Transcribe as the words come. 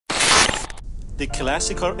The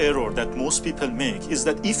classical error that most people make is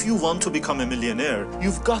that if you want to become a millionaire,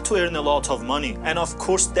 you've got to earn a lot of money. And of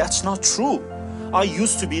course, that's not true. I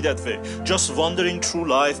used to be that way, just wandering through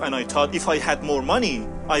life, and I thought if I had more money,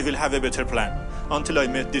 I will have a better plan. Until I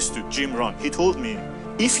met this dude, Jim Rohn. He told me,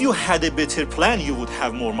 if you had a better plan, you would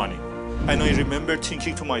have more money. And I remember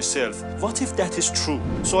thinking to myself, what if that is true?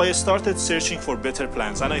 So I started searching for better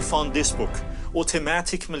plans, and I found this book,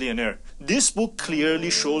 Automatic Millionaire. This book clearly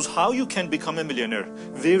shows how you can become a millionaire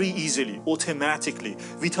very easily, automatically,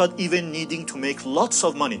 without even needing to make lots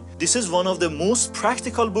of money. This is one of the most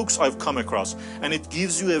practical books I've come across, and it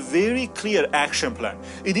gives you a very clear action plan.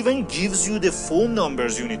 It even gives you the phone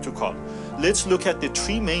numbers you need to call. Let's look at the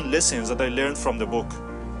 3 main lessons that I learned from the book.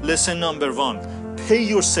 Lesson number 1, pay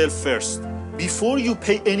yourself first. Before you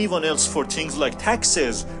pay anyone else for things like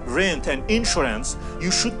taxes, rent, and insurance,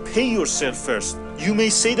 you should pay yourself first. You may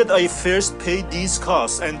say that I first pay these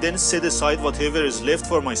costs and then set aside whatever is left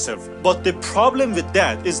for myself. But the problem with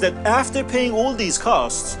that is that after paying all these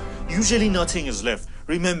costs, usually nothing is left.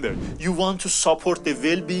 Remember, you want to support the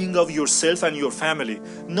well-being of yourself and your family,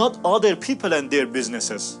 not other people and their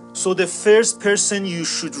businesses. So the first person you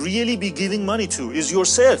should really be giving money to is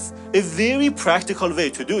yourself. A very practical way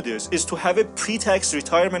to do this is to have a pre-tax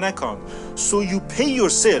retirement account, so you pay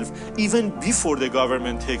yourself even before the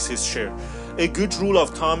government takes its share. A good rule of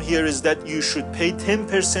thumb here is that you should pay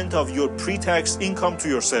 10% of your pre-tax income to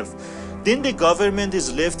yourself. Then the government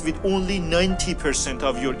is left with only 90%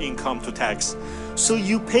 of your income to tax. So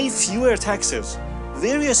you pay fewer taxes.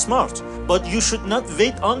 Very smart. But you should not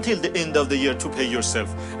wait until the end of the year to pay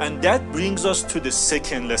yourself. And that brings us to the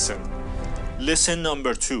second lesson. Lesson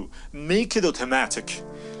number 2, make it automatic.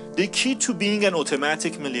 The key to being an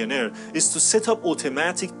automatic millionaire is to set up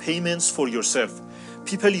automatic payments for yourself.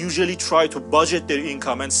 People usually try to budget their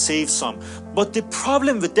income and save some, but the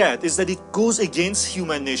problem with that is that it goes against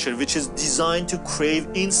human nature, which is designed to crave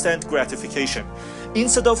instant gratification.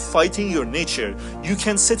 Instead of fighting your nature, you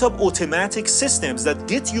can set up automatic systems that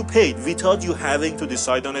get you paid without you having to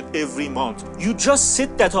decide on it every month. You just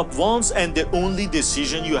set that up once, and the only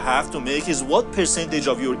decision you have to make is what percentage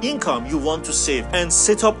of your income you want to save, and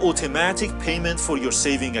set up automatic payment for your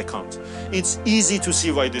saving account. It's easy to see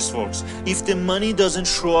why this works. If the money doesn't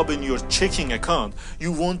show up in your checking account,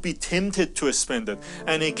 you won't be tempted to spend it.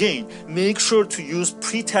 And again, make sure to use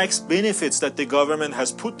pre-tax benefits that the government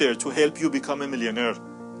has put there to help you become a millionaire.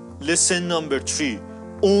 Lesson number 3,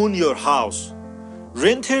 own your house.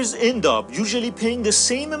 Renters end up usually paying the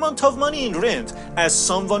same amount of money in rent as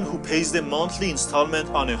someone who pays the monthly installment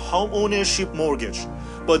on a home ownership mortgage.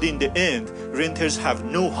 But in the end, renters have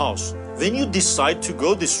no house. When you decide to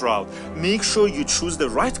go this route, make sure you choose the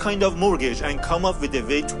right kind of mortgage and come up with a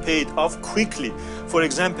way to pay it off quickly. For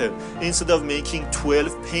example, instead of making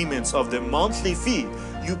 12 payments of the monthly fee,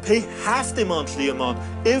 you pay half the monthly amount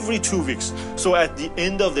every 2 weeks. So at the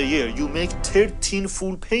end of the year, you make 13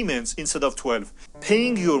 full payments instead of 12.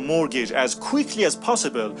 Paying your mortgage as quickly as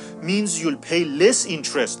possible means you'll pay less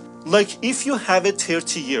interest. Like if you have a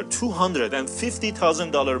 30-year,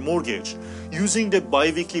 $250,000 mortgage, using the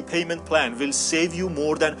bi-weekly payment plan will save you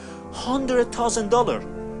more than $100,000.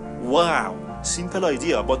 Wow, simple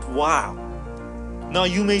idea, but wow. Now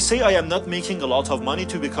you may say I am not making a lot of money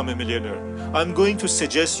to become a millionaire. I'm going to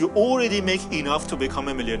suggest you already make enough to become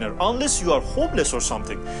a millionaire, unless you are homeless or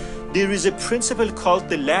something. There is a principle called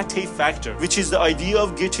the latte factor, which is the idea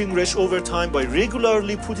of getting rich over time by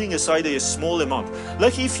regularly putting aside a small amount.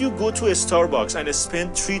 Like if you go to a Starbucks and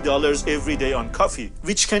spend $3 every day on coffee,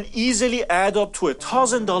 which can easily add up to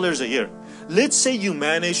 $1,000 a year. Let's say you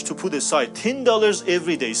manage to put aside $10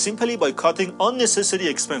 every day simply by cutting unnecessary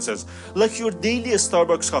expenses, like your daily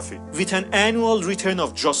Starbucks coffee. With an annual return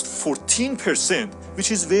of just 14%,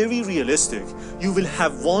 which is very realistic, you will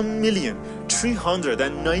have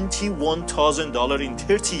 $1,391,000 in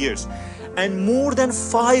 30 years and more than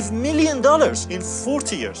 $5 million in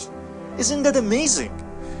 40 years. Isn't that amazing?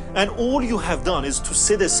 And all you have done is to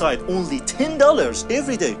set aside only $10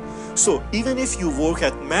 every day. So even if you work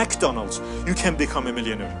at McDonald's, you can become a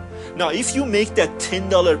millionaire. Now, if you make that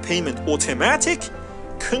 $10 payment automatic,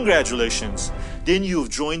 congratulations. Then you've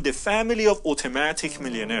joined the family of automatic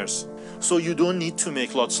millionaires. So you don't need to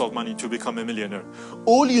make lots of money to become a millionaire.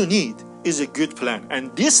 All you need is a good plan.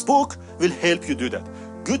 And this book will help you do that.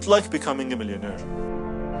 Good luck becoming a millionaire.